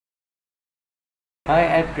Hi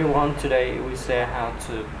everyone, today we say how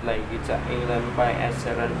to play guitar England by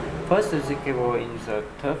Sheeran. First is the keyboard in the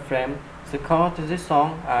third frame. The chords to this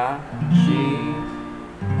song are G,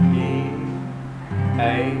 E,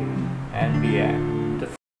 A, and B. The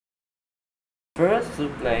first to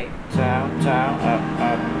play down, down, up,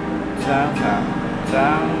 up, down, down,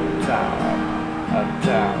 down, down, up,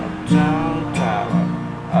 down, down, down,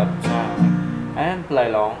 up, down, and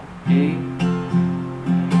play long E,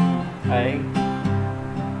 A,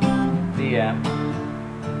 D, M,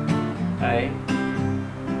 A,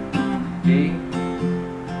 D,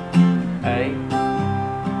 A,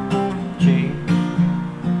 G,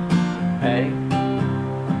 A,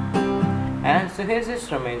 and so his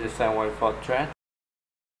instrument is the same way for thread.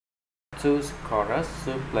 To the chorus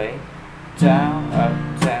to play down,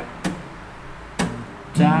 up, tap,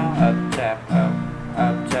 down, up, tap,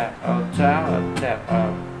 up, tap, up, down, up, tap,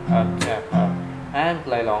 up, tap, up, and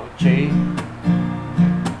play long G,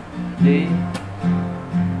 D,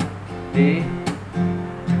 D,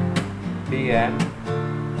 B, M,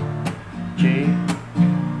 G,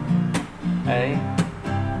 A,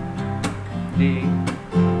 D,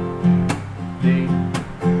 D,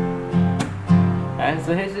 and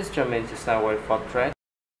so his instrument is now for thread.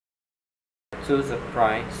 To the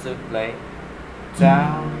price to play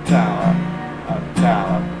down, down, up,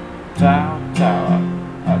 down, up, down,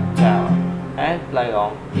 down, up, down, and play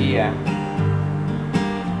long E, M,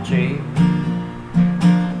 G,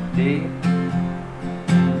 D,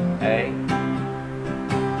 A,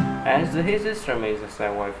 and so his instrument is the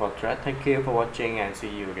same way for thread. Thank you for watching and see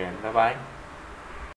you again. Bye bye.